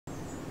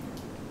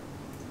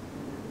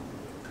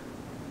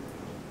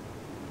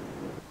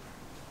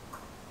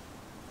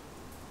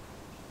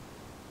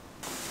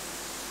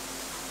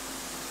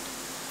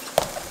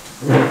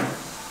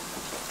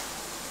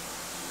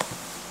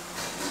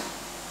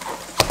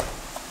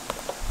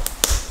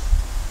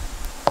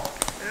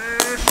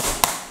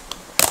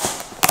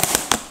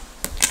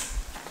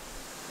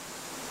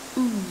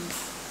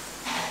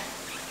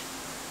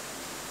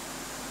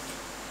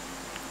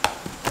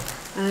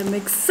I'm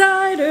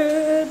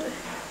excited!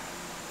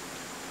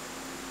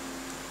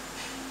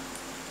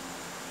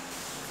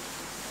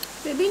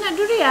 Baby nak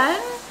durian?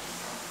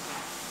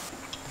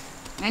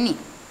 Nani?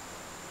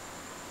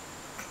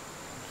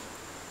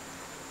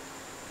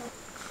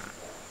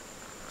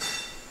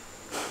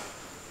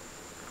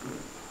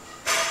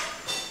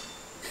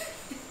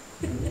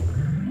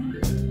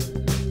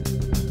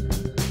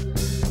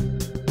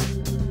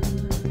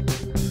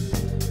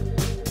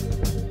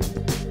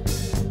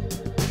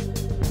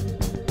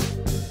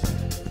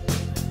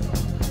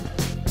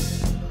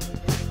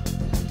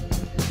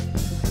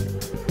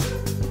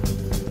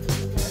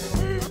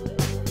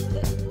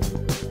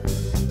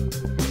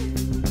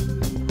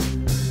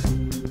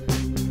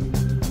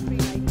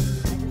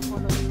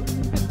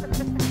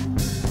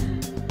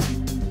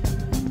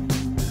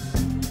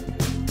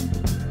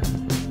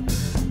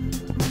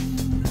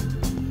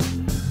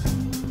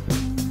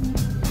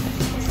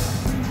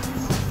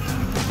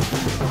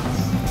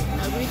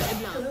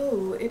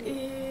 It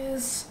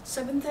is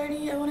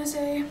 7:30, I want to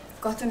say.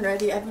 Gotten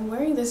ready. I've been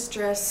wearing this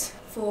dress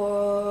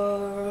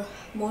for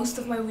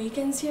most of my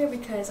weekends here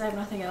because I have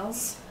nothing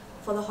else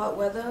for the hot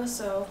weather,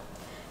 so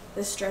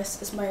this dress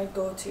is my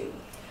go-to.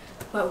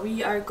 But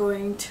we are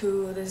going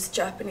to this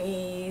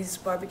Japanese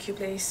barbecue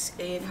place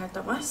in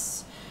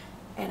Hartamas,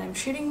 and I'm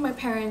treating my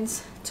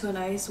parents to a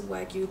nice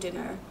wagyu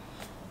dinner,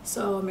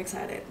 so I'm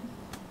excited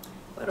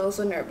but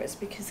also nervous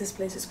because this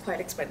place is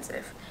quite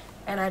expensive,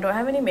 and I don't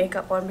have any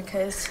makeup on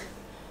because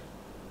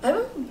I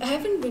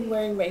haven't been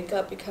wearing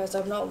makeup because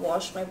I've not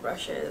washed my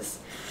brushes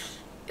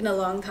in a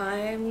long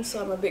time, so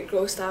I'm a bit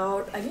grossed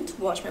out. I need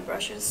to wash my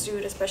brushes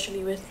soon,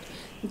 especially with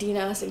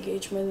Dina's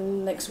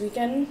engagement next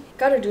weekend.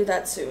 Gotta do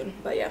that soon,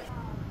 but yeah.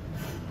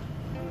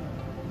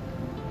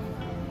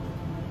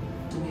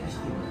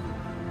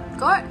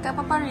 Got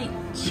apa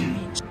rich?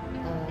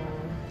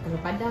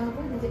 Kalau Padang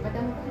apa? Nasi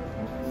Padang apa?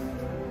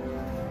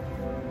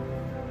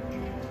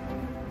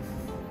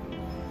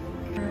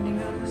 Running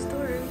out of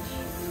storage.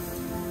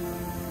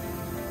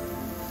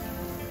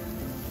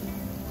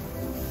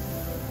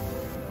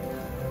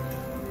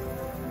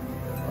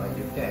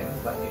 You can,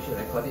 but you should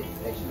record it.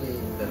 Actually,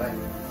 the right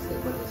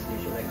statement is you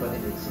should record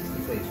it in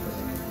 60 frames per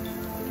second.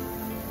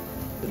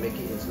 To make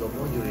it in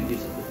slow-mo, you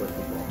reduce it to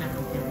 24. I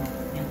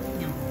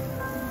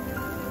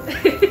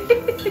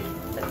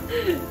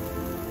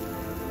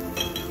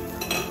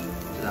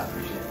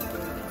appreciate it.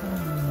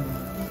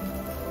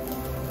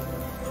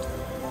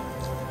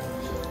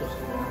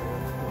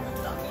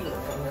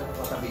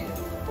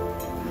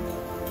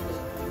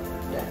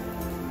 Yeah.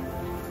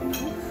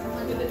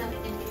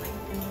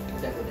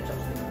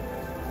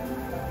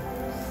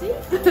 See?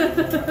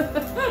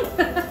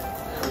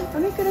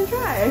 I'm not gonna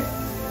try.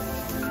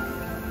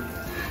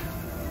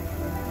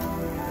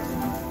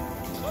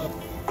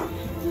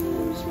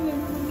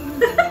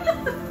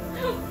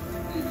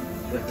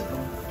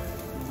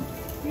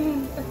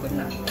 Takut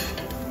nak.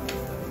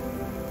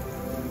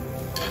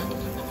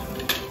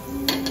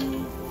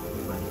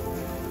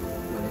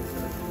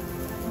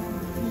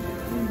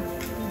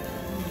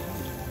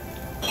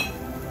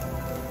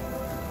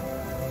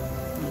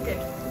 Okay.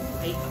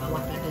 Baik, kat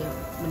bawah tu ada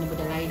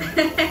benda-benda lain.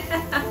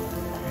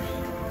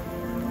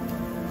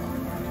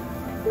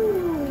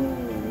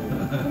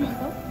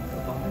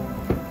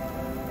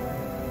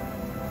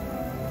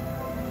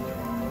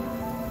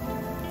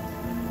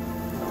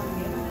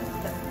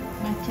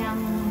 Macam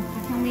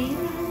kacang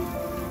merah.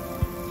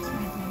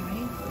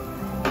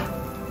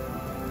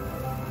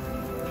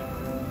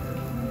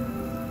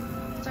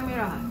 Kacang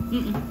merah?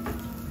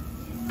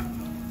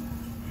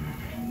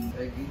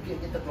 Gigit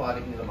dia terkeluar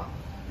dia punya lemak.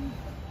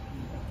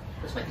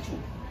 Terus main tisu.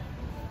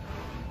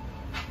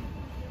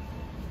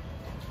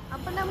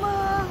 Apa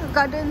nama?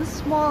 Garden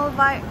Small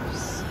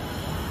Vibes.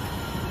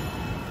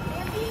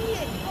 Baby,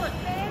 ikut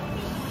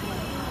baby.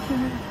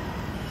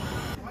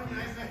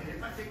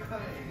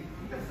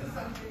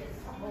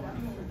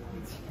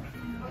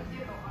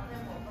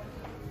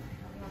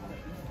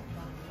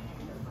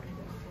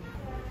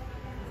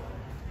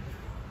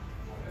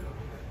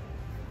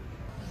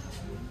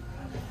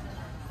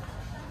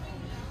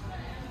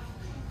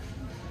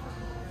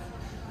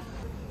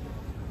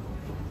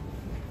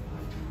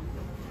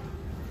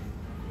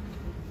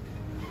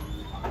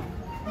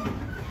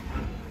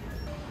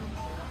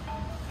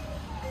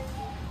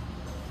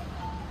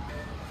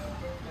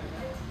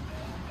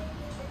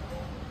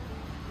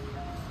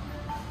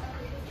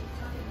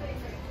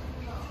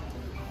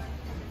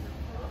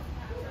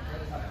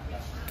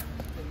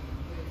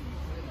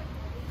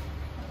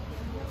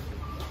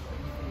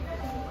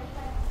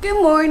 Good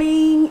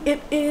morning!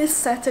 It is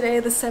Saturday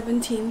the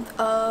 17th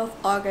of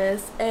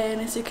August,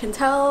 and as you can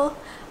tell,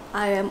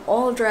 I am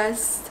all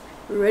dressed,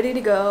 ready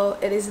to go.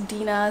 It is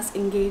Dina's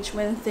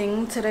engagement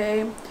thing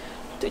today.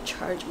 To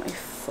charge my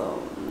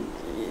phone.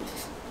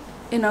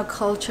 In our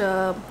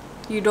culture,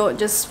 you don't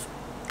just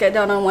get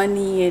down on one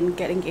knee and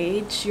get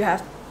engaged. You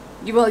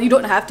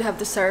don't have to have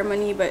the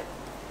ceremony, but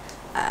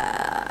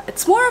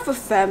it's more of a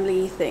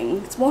family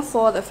thing. It's more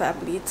for the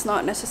family. It's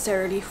not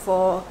necessarily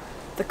for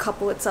the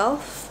couple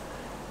itself.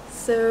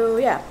 So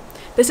yeah,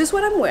 this is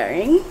what I'm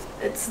wearing.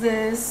 It's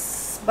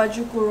this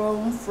baju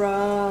kurung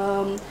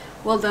from,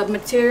 well, the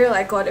material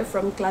I got it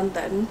from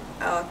Kelantan,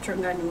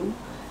 Terengganu,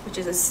 which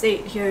is a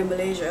state here in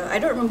Malaysia. I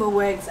don't remember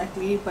where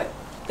exactly, but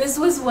this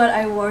was what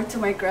I wore to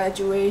my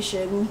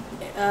graduation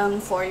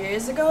 4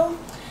 years ago.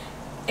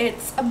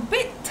 It's a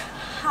bit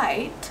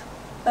tight,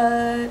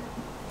 but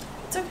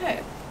it's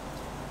okay.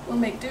 We'll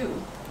make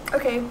do.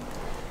 Okay,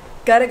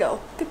 gotta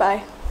go.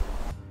 Goodbye.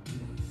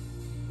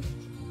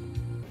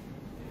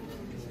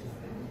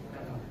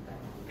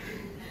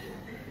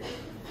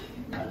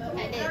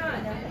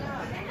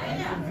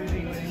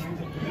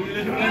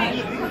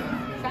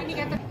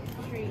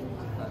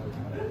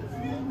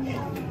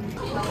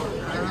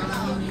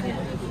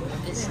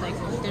 It's like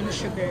without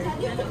sugar.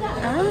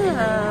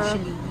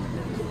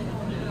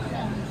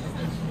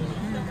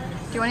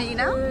 Do you want to eat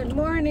now? Good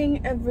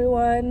morning,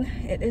 everyone.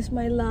 It is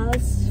my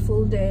last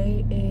full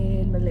day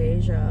in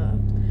Malaysia.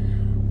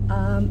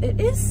 It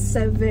is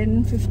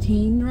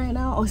 7:15 right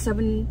now, or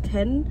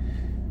 7:10,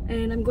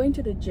 and I'm going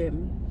to the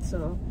gym.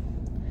 So,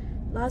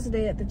 last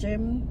day at the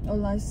gym, or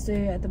last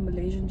day at the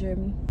Malaysian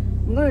gym.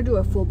 I'm gonna do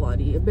a full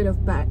body, a bit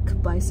of back,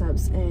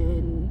 biceps,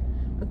 and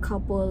a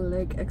couple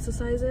leg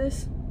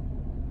exercises.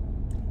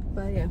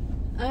 But yeah,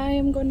 I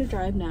am going to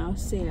drive now.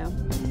 See ya.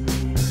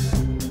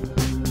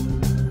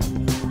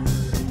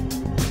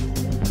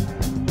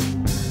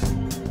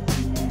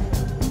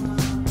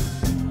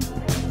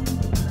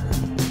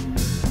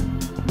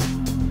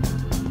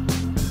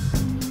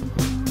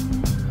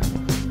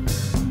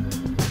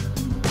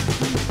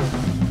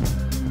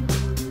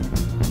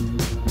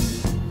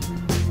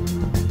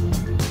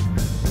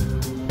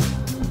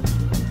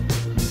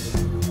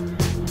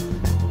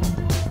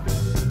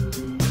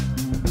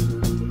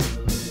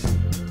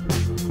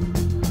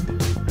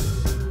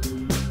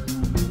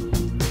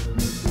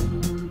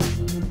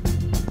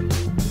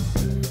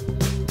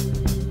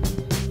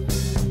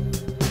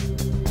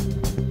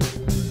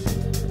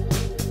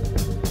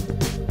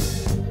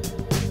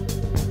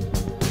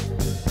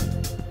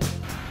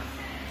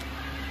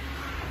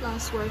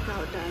 Last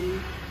workout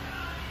done.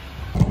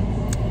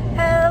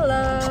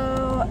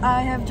 Hello!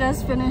 I have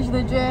just finished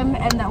the gym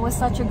and that was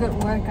such a good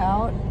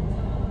workout.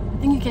 I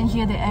think you can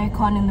hear the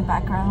aircon in the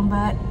background,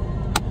 but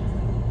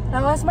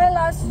that was my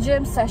last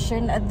gym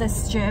session at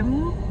this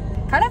gym.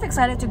 Kind of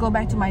excited to go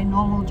back to my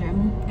normal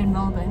gym in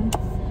Melbourne.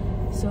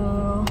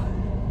 So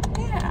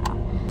yeah.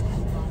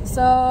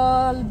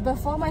 So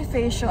before my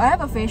facial, I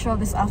have a facial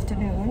this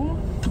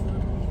afternoon.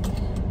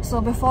 So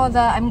before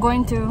that, I'm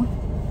going to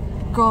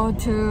go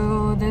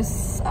to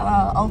this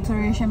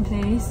alteration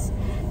place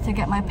to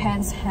get my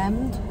pants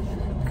hemmed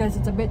because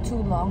it's a bit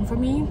too long for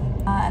me,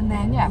 and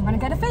then yeah, I'm gonna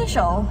get a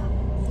facial.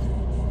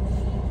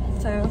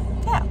 So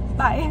yeah,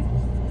 bye.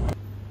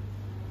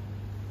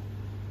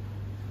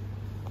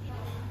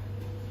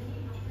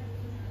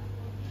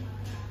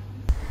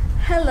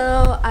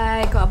 Hello,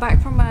 I got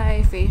back from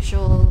my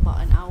facial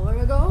about an hour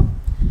ago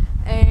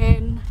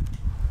and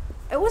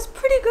it was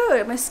pretty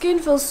good. My skin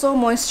feels so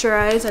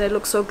moisturized and it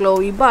looks so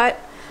glowy, but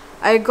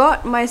I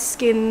got my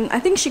skin,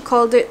 I think she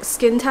called it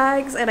skin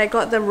tags, and I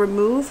got them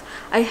removed.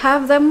 I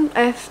have them,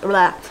 I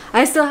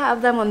still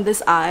have them on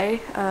this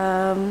eye.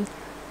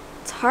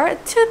 It's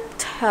hard to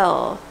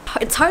tell.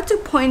 It's hard to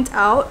point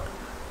out,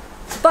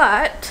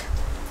 but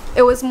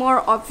it was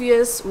more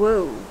obvious.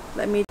 Whoa,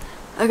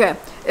 okay.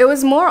 It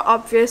was more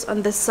obvious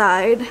on this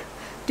side.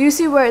 Do you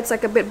see where it's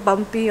like a bit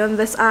bumpy on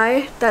this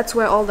eye? That's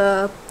where all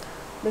the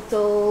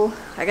little,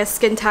 I guess,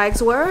 skin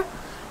tags were.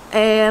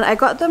 And I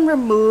got them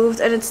removed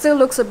and it still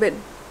looks a bit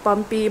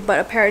bumpy, but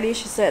apparently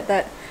she said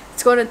that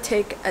it's going to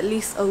take at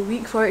least a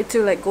week for it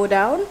to like go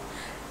down.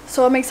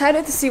 So I'm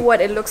excited to see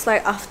what it looks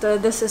like after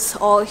this is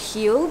all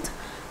healed.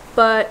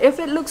 But if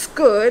it looks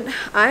good,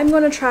 I'm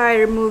going to try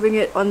removing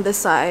it on this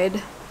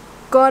side.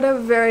 Got a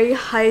very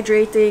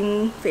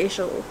hydrating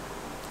facial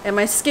and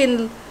my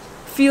skin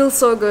feels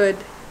so good.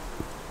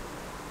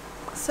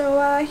 So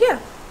yeah.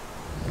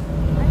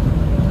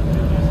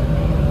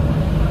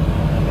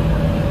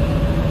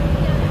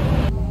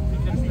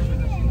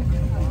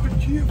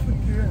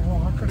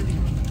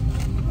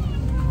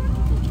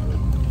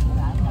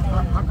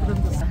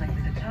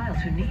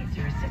 Who needs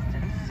your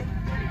assistance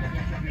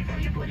before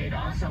you put it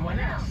on someone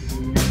else.